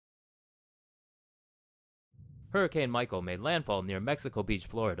Hurricane Michael made landfall near Mexico Beach,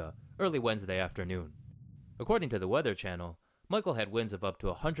 Florida, early Wednesday afternoon. According to the Weather Channel, Michael had winds of up to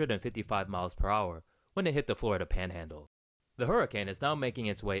 155 miles per hour when it hit the Florida Panhandle. The hurricane is now making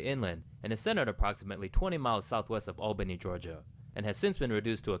its way inland and is centered approximately 20 miles southwest of Albany, Georgia, and has since been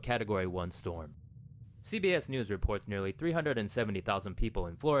reduced to a Category 1 storm. CBS News reports nearly 370,000 people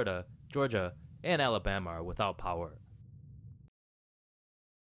in Florida, Georgia, and Alabama are without power.